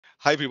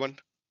Hi everyone.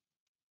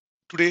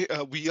 Today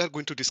we are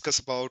going to discuss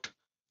about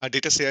a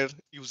data share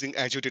using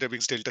Azure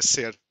Databricks Delta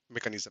Share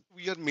mechanism.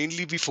 We are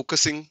mainly be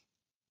focusing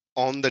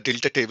on the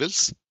Delta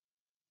tables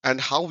and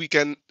how we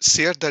can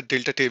share that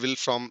Delta table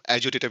from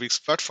Azure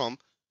Databricks platform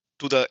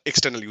to the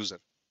external user.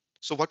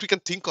 So what we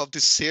can think of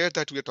this share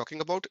that we are talking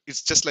about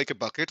is just like a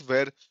bucket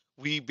where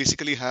we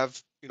basically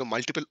have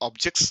multiple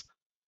objects.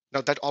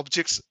 Now that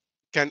objects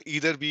can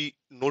either be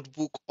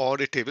notebook or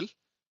a table,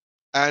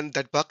 and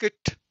that bucket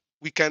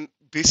we can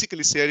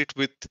basically share it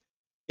with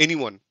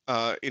anyone,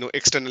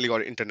 externally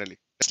or internally.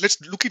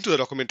 Let's look into the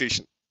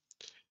documentation.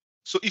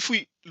 So if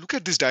we look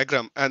at this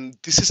diagram, and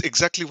this is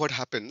exactly what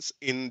happens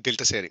in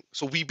delta sharing.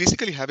 So we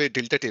basically have a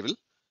delta table,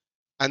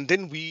 and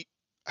then we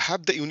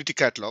have the unity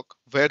catalog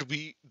where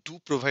we do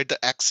provide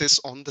the access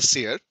on the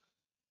share,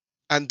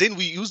 and then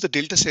we use the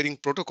delta sharing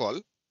protocol,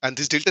 and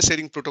this delta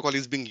sharing protocol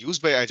is being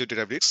used by Azure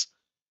Databricks,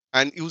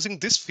 and using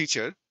this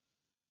feature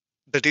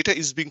the data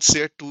is being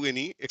shared to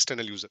any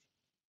external user.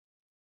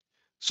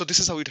 So this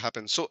is how it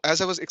happens. So as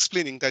I was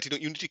explaining that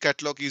Unity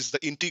Catalog is the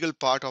integral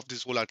part of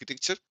this whole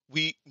architecture.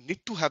 We need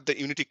to have the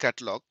Unity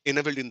Catalog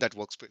enabled in that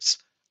workspace.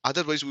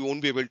 Otherwise, we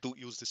won't be able to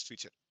use this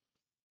feature.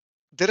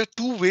 There are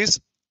two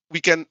ways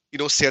we can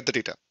share the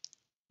data.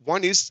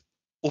 One is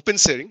open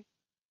sharing,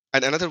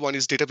 and another one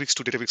is Databricks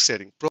to Databricks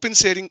sharing. For open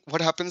sharing, what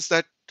happens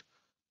that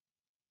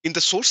in the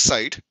source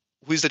side,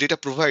 who is the data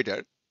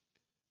provider,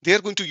 they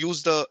are going to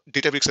use the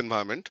Databricks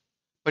environment,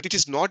 but it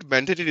is not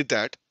mandatory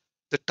that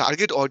the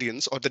target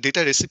audience or the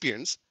data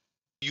recipients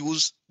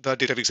use the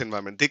Databricks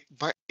environment. They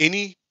buy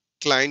any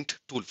client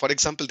tool. For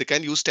example, they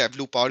can use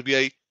Tableau, Power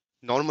BI,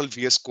 normal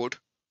VS Code.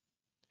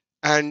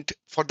 And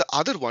for the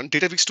other one,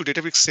 Databricks to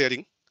Databricks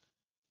sharing,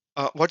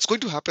 what's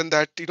going to happen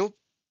that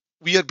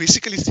we are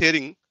basically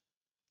sharing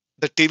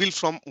the table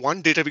from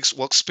one Databricks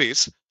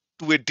workspace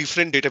to a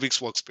different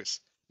Databricks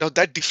workspace. Now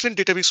that different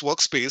Databricks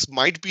workspace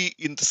might be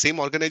in the same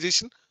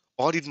organization,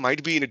 or it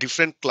might be in a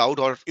different cloud,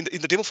 or in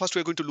the demo first,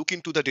 we're going to look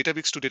into the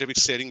Databricks to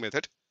Databricks sharing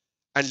method.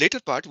 And later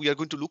part, we are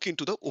going to look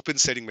into the open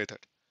sharing method.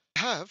 I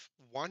have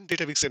one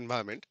Databricks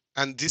environment,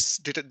 and this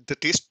data, the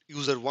test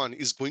user one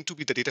is going to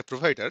be the data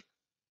provider.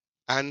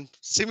 And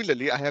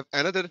similarly, I have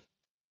another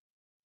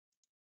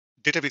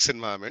Databricks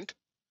environment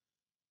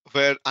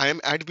where I am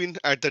admin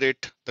at the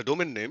rate, the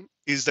domain name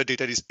is the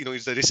data is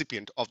the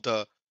recipient of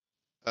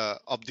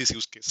this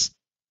use case.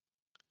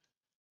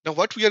 Now,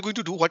 what we are going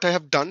to do, what I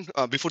have done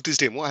before this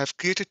demo, I have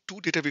created two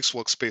Databricks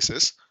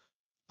workspaces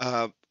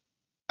uh,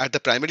 at the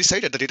primary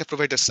side, at the data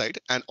provider side,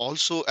 and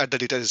also at the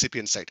data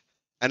recipient side.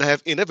 And I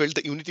have enabled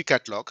the Unity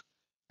catalog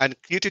and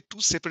created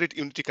two separate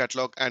Unity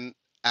catalog and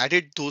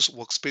added those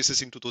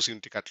workspaces into those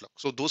Unity catalog.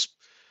 So those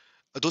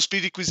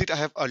prerequisites I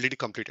have already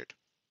completed.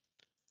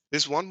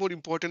 There's one more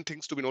important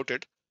things to be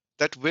noted,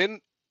 that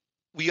when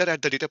we are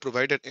at the data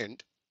provider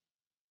end,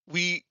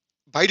 we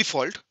by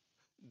default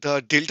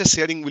the delta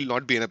sharing will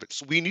not be enabled.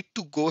 So we need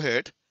to go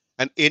ahead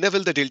and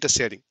enable the delta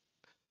sharing.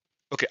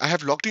 Okay, I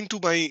have logged into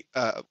my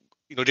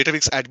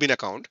Databricks admin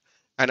account,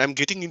 and I'm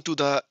getting into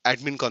the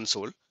admin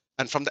console.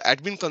 And from the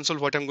admin console,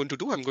 what I'm going to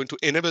do, I'm going to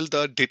enable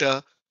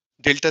the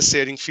delta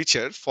sharing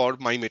feature for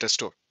my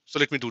Metastore. So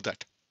let me do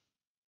that.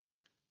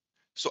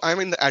 So I'm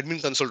in the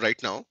admin console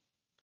right now.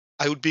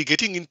 I would be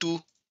getting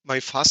into my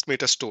fast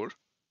Metastore.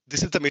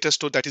 This is the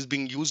Metastore that is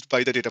being used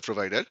by the data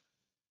provider,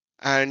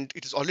 and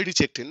it is already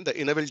checked in the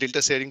enable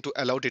delta sharing to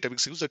allow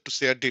Databricks user to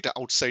share data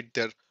outside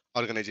their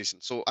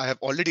organization. So I have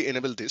already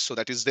enabled this, so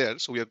that is there.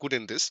 So we are good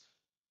in this.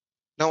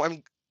 Now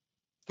I'm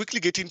quickly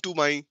get into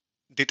my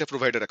data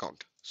provider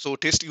account. So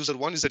test user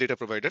one is the data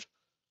provider.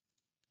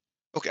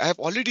 Okay, I have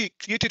already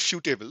created few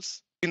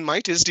tables. In my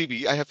test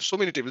DB, I have so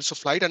many tables. So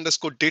flight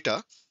underscore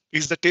data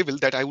is the table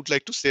that I would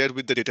like to share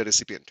with the data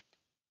recipient.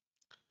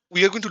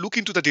 We are going to look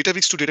into the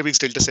Databricks to Databricks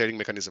delta sharing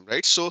mechanism,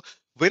 right? So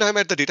when I'm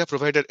at the data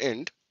provider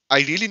end, I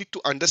really need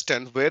to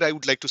understand where I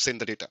would like to send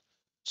the data.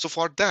 So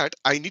for that,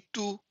 I need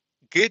to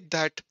get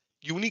that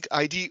unique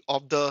ID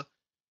of the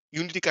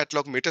Unity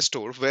Catalog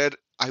Metastore where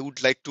I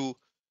would like to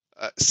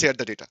share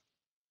the data.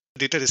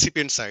 Data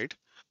recipient side,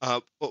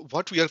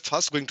 what we are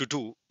first going to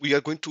do, we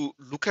are going to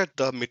look at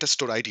the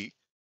Metastore ID,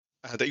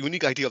 the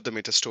unique ID of the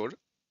Metastore,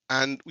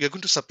 and we are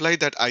going to supply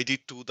that ID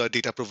to the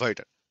data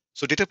provider.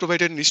 So data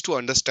provider needs to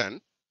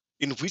understand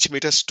in which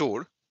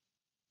Metastore,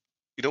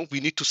 we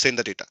need to send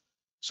the data.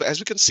 So as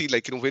we can see,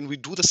 like, when we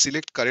do the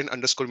select current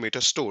underscore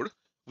Metastore,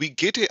 we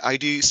get a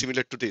ID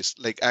similar to this,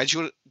 like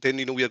Azure, then,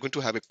 we are going to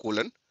have a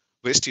colon,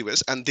 West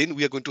US, and then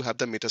we are going to have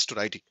the Metastore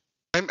ID.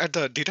 I'm at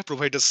the data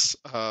providers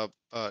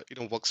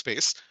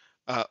workspace.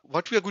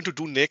 What we are going to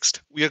do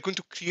next, we are going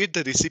to create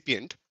the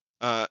recipient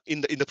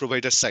in the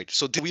provider side.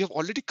 So we have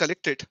already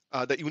collected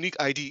the unique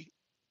ID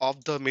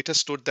of the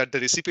Metastore that the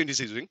recipient is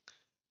using,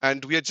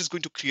 and we are just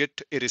going to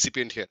create a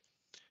recipient here.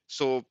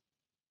 So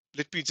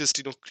let me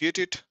just create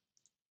it.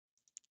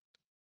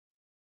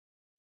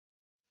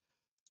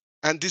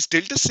 And this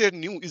delta share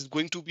new is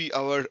going to be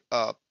our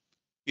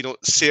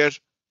share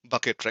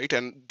bucket, right?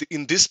 And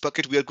in this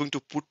bucket we are going to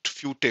put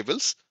few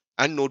tables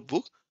and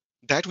notebook,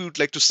 that we would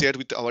like to share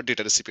with our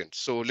data recipient.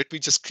 So let me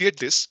just create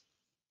this.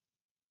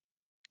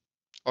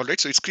 All right,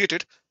 so it's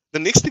created. The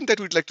next thing that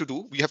we'd like to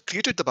do, we have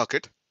created the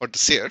bucket or the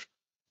share,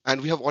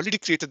 and we have already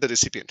created the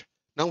recipient.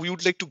 Now we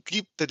would like to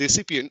give the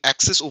recipient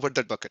access over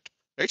that bucket,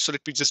 right? So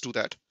let me just do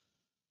that.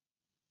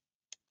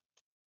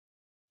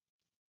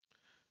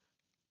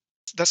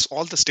 That's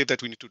all the step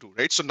that we need to do,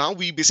 right? So now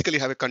we basically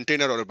have a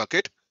container or a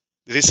bucket.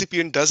 The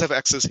recipient does have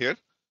access here.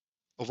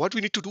 What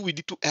we need to do, we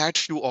need to add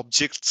few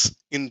objects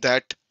in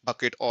that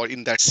bucket or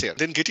in that share.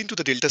 Then get into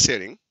the delta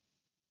sharing,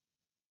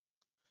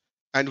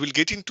 and we'll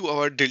get into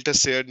our delta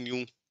share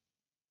new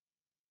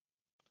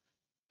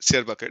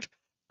share bucket.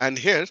 And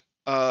here,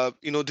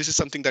 this is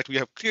something that we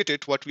have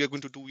created. What we are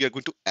going to do, we are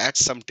going to add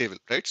some table,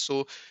 right?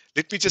 So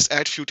let me just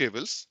add few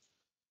tables.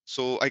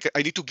 So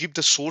I need to give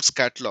the source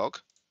catalog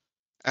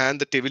and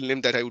the table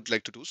name that I would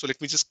like to do. So let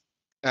me just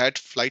add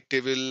flight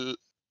table,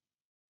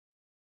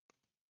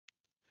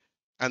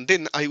 and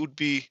then I would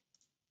be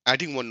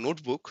adding one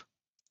notebook.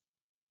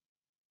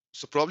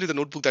 So probably the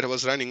notebook that I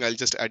was running, I'll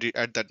just add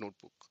that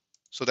notebook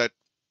so that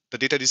the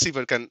data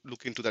receiver can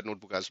look into that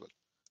notebook as well.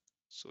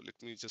 So let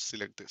me just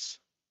select this.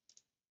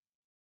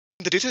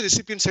 In the data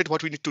recipient side,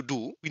 what we need to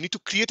do, we need to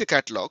create a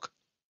catalog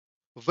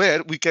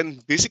where we can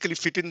basically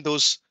fit in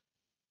those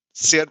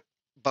share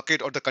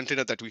bucket or the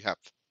container that we have,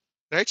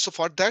 right? So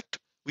for that,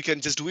 we can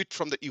just do it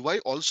from the UI.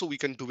 Also, we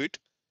can do it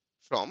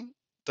from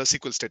the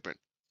SQL statement.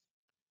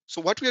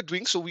 So what we are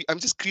doing, I'm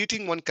just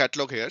creating one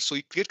catalog here. So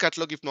we create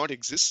catalog if not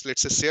exists.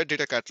 Let's say share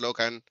data catalog,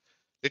 and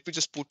let me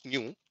just put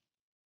new.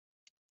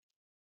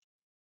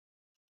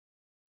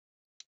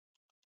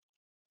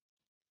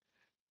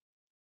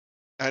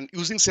 And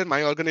using share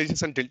my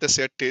organization delta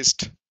share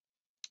test,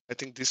 I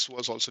think this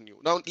was also new.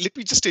 Now let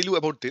me just tell you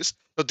about this.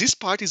 Now this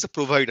part is the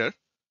provider,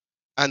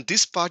 and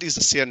this part is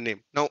the share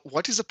name. Now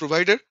what is the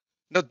provider?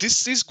 Now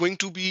this is going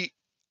to be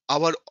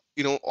our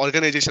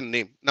organization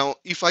name. Now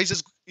if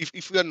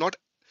we are not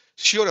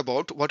sure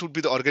about what would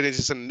be the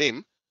organization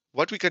name,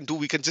 what we can do,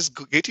 we can just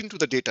get into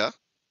the data,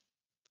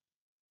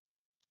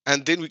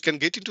 and then we can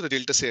get into the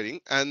delta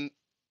sharing. And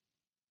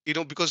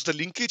because the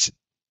linkage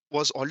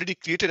was already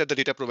created at the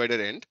data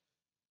provider end,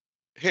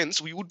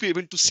 hence we would be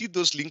able to see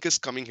those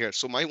linkages coming here.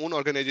 So my own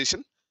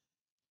organization,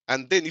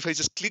 and then if I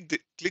just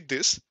click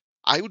this,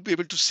 I would be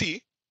able to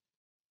see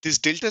this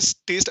delta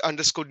taste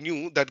underscore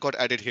new that got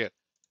added here.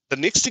 The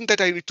next thing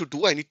that I need to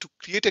do, I need to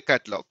create a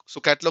catalog.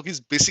 So catalog is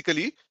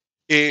basically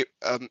a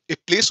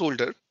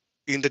placeholder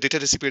in the data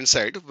recipient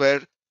side where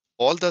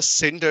all the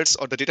senders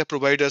or the data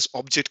providers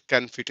object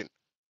can fit in,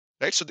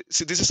 right? So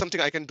this is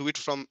something I can do it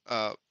from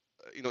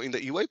in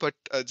the UI, but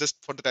just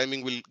for the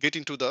timing, we'll get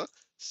into the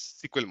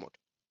SQL mode.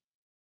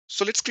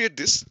 So let's create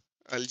this.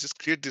 I'll just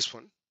create this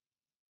one.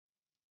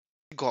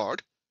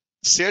 God,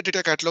 share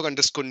data catalog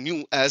underscore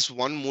new as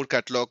one more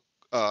catalog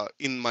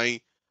in my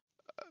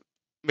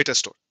meta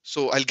store.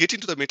 So I'll get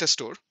into the meta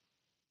store.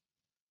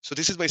 So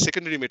this is my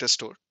secondary meta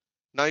store.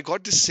 Now I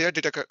got this share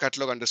data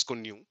catalog underscore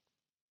new,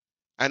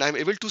 and I'm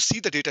able to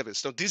see the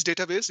database. Now this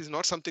database is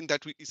not something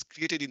that is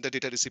created in the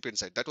data recipient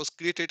side. That was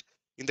created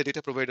in the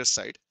data provider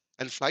side,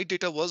 and flight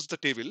data was the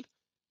table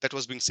that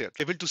was being shared.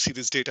 Able to see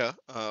this data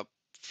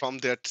from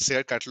that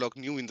share catalog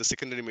new in the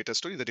secondary meta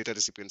store in the data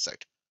recipient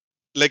side.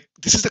 Like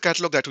this is the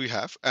catalog that we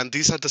have, and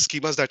these are the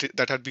schemas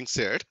that are being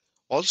shared.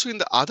 Also in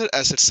the other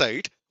asset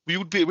side, we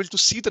would be able to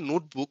see the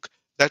notebook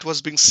that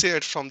was being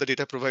shared from the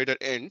data provider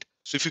end.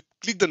 So if you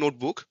click the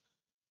notebook,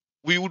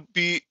 we would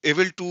be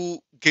able to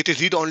get a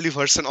read-only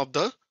version of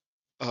the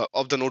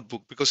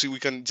notebook, because we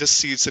can just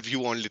see it's a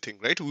view-only thing,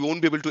 right? We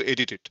won't be able to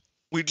edit it.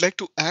 We'd like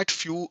to add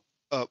few,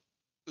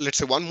 let's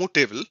say one more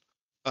table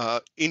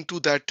into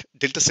that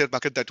delta share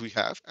bucket that we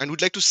have, and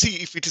we'd like to see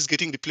if it is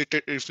getting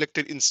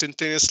reflected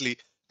instantaneously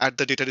at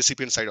the data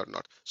recipient side or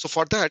not. So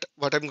for that,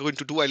 what I'm going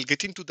to do, I'll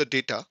get into the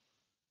data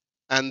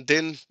and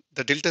then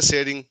the delta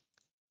sharing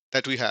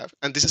that we have,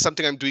 and this is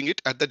something I'm doing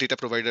it at the data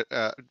provider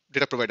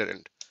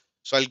end.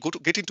 So I'll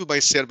get into my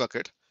share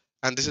bucket,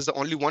 and this is the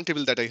only one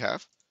table that I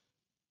have.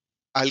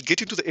 I'll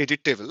get into the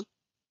edit table,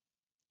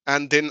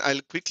 and then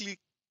I'll quickly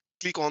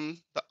click on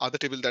the other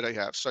table that I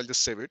have. So I'll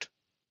just save it.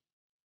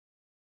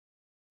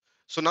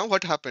 So now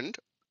what happened?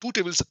 Two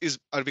tables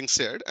are being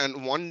shared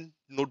and one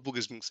notebook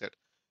is being shared.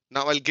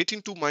 Now I'll get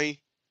into my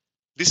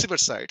receiver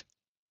side,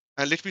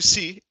 and let me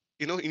see.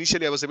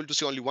 Initially I was able to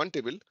see only one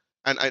table,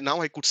 and now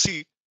I could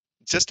see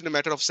just in a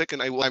matter of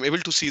second. I'm able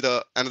to see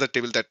the another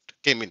table that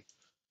came in,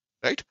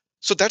 right?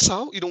 So that's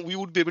how we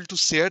would be able to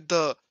share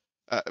the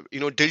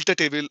delta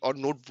table or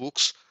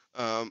notebooks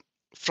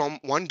from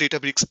one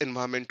Databricks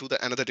environment to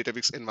the another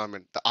Databricks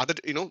environment. The other,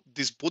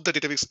 these both the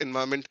Databricks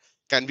environment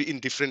can be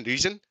in different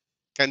region,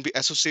 can be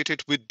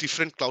associated with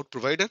different cloud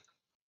provider.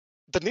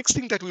 The next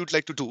thing that we would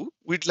like to do,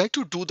 we'd like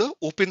to do the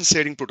open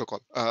sharing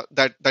protocol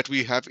that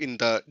we have in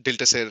the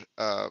delta share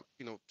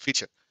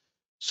feature.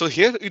 So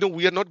here,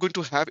 we are not going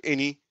to have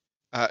any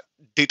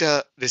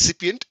data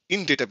recipient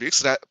in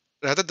Databricks.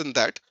 Rather than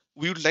that,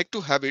 we would like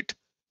to have it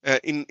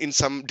in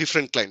some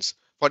different clients.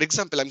 For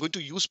example, I'm going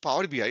to use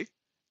Power BI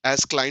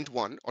as client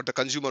 1 or the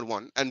consumer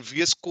 1 and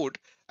VS Code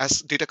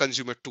as data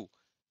consumer 2.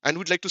 And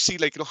we'd like to see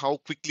how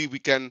quickly we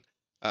can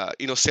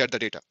share the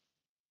data.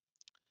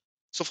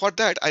 So for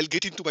that, I'll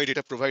get into my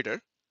data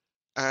provider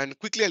and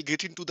quickly I'll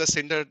get into the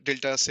sender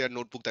delta share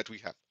notebook that we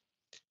have.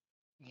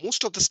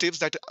 Most of the steps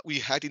that we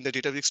had in the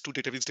Databricks to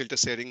Databricks delta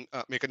sharing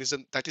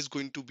mechanism, that is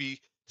going to be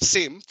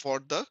same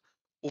for the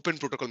open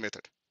protocol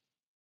method.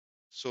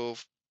 So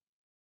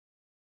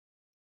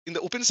in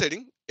the open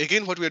setting,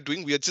 again, what we are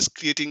doing, we are just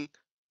creating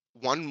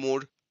one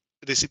more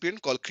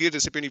recipient called create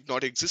recipient if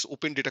not exists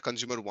open data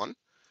consumer 1.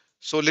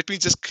 So let me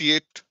just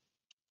create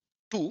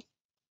 2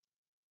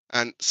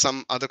 and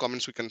some other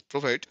comments we can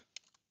provide.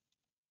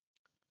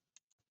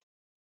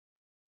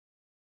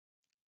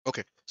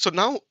 Okay, so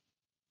now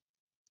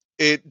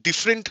a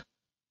different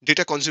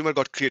data consumer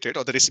got created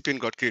or the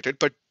recipient got created,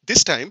 but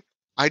this time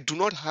I do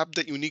not have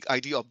the unique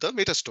ID of the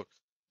metastore.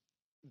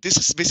 This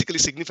is basically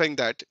signifying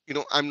that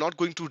I'm not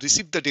going to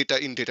receive the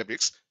data in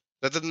Databricks.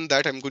 Rather than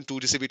that, I'm going to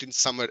receive it in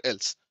somewhere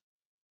else.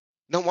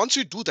 Now, once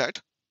we do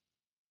that,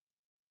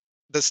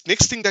 the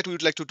next thing that we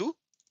would like to do,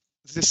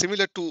 this is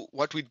similar to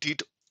what we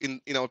did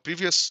in our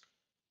previous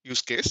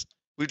use case.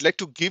 We'd like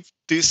to give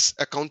this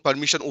account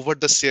permission over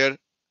the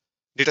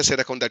data share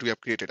account that we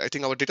have created. I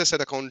think our data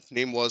share account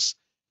name was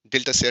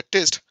delta share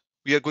test.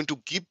 We are going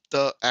to give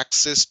the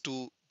access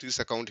to this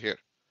account here.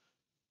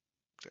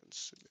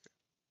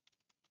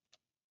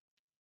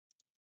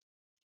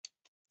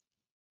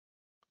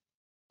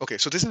 Okay,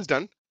 so this is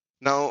done.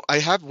 Now I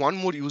have one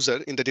more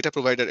user in the data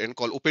provider end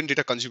called open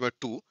data consumer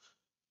 2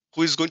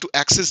 who is going to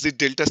access the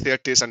delta share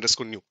test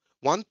underscore new.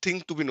 One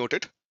thing to be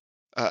noted,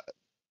 uh,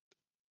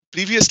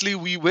 previously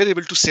we were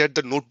able to share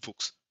the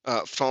notebooks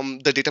from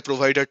the data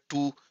provider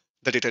to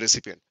the data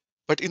recipient.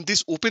 But in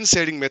this open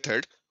sharing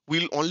method,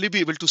 we'll only be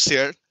able to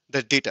share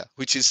the data,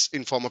 which is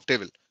in form of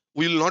table.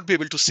 We will not be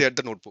able to share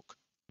the notebook.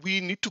 We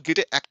need to get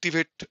an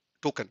activate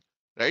token,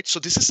 right? So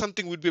this is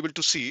something we'll be able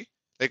to see,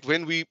 like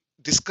when we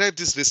describe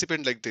this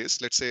recipient like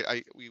this. Let's say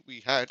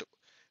we had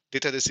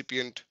data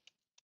recipient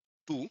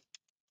 2.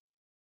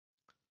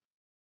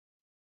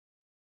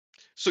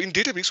 So in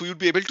Databricks, we would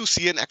be able to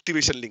see an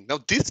activation link. Now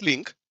this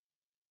link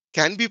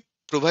can be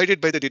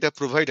provided by the data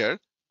provider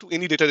to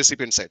any data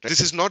recipient site.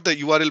 This is not the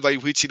URL by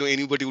which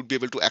anybody would be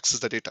able to access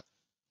the data.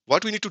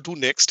 What we need to do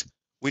next,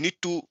 we need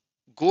to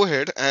go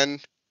ahead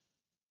and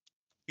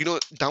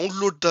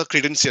download the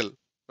credential,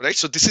 right?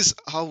 So this is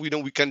how we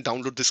can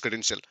download this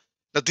credential.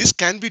 Now this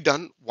can be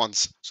done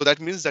once. So that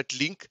means that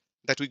link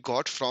that we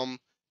got from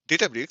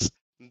Databricks,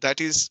 that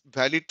is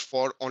valid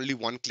for only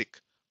one click.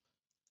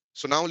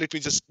 So now let me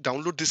just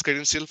download this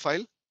credential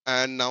file,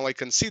 and now I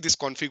can see this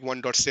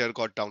config1.share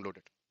got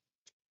downloaded.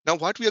 Now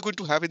what we are going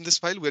to have in this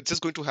file, we're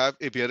just going to have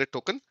a bearer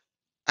token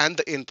and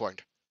the endpoint.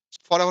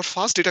 For our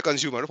fast data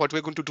consumer, what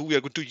we're going to do, we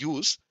are going to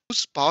use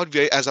Power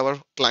BI as our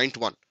client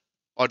 1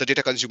 or the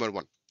data consumer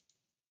 1.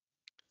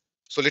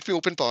 So let me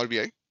open Power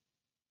BI.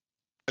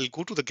 I'll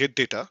go to the get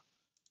data.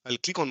 I'll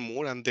click on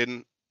more, and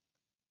then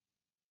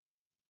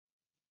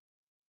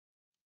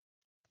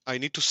I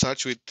need to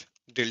search with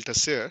delta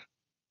share.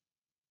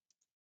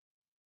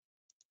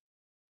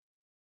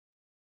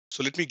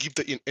 So let me give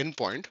the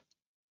endpoint.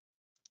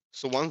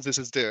 So once this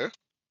is there,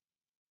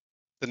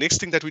 the next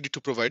thing that we need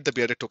to provide the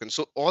bearer token.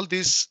 So all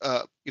these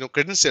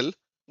credential,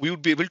 we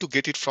would be able to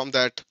get it from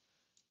that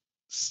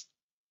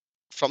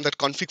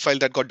config file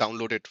that got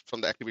downloaded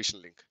from the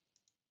activation link.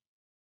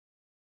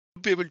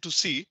 We'll be able to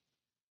see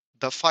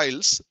the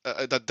files,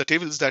 the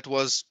tables that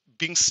was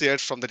being shared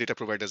from the data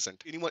providers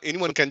end.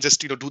 Anyone can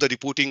just do the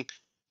reporting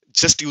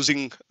just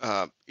using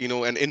an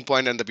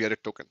endpoint and the bearer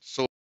token.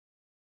 So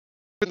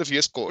in the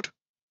VS Code,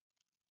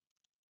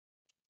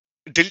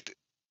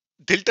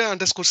 delta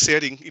underscore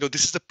sharing,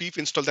 this is the pip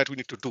install that we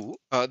need to do.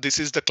 This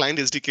is the client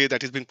SDK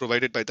that is being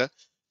provided by the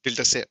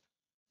delta share.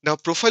 Now,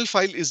 profile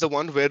file is the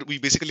one where we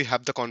basically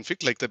have the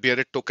config, like the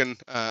bearer token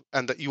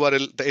and the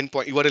URL, the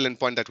endpoint URL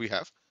endpoint that we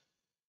have.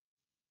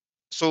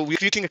 So we're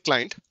creating a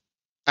client,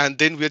 and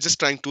then we're just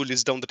trying to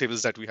list down the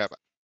tables that we have.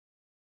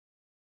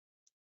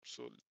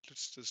 So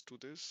let's just do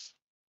this.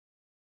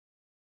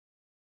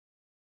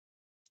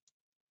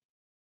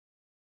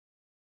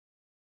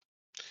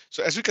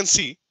 So as we can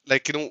see,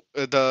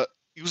 the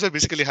user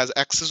basically has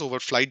access over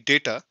flight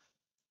data,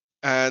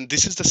 and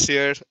this is the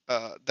share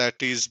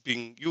that is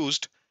being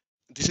used.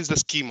 This is the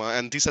schema,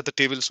 and these are the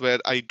tables where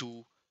I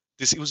do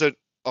this user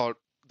or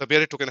the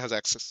bearer token has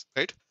access,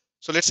 right?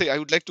 So let's say I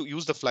would like to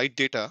use the flight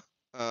data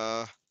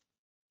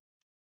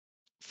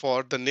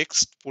for the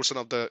next portion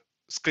of the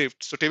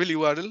script. So table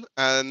URL,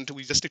 and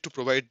we just need to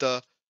provide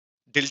the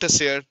delta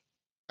share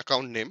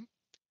account name,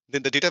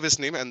 then the database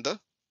name and the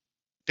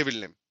table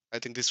name. I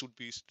think this would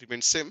be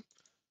remain same.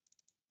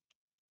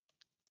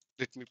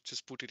 Let me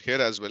just put it here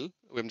as well.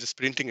 I'm just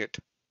printing it,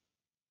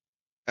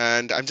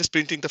 and I'm just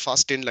printing the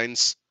first 10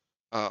 lines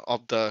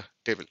of the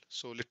table.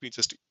 So let me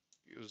just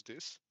use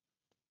this.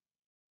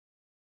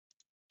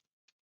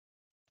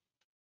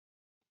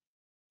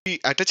 Be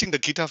attaching the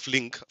GitHub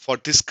link for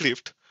this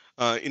script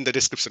in the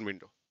description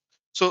window.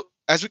 So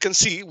as we can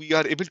see, we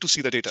are able to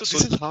see the data. So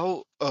this is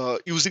how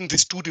using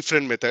these two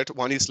different methods,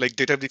 one is like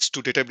Databricks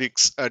to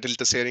Databricks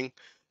delta sharing,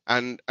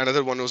 and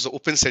another one was the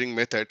open sharing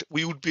method.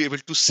 We would be able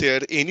to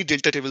share any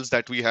delta tables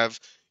that we have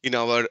in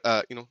our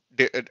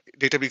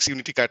Databricks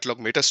Unity Catalog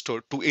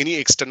Metastore to any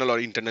external or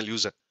internal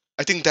user.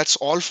 I think that's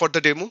all for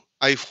the demo.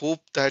 I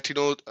hope that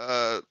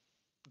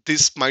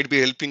this might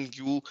be helping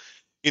you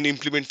in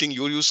implementing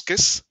your use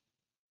case.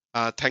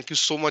 Thank you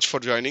so much for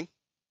joining.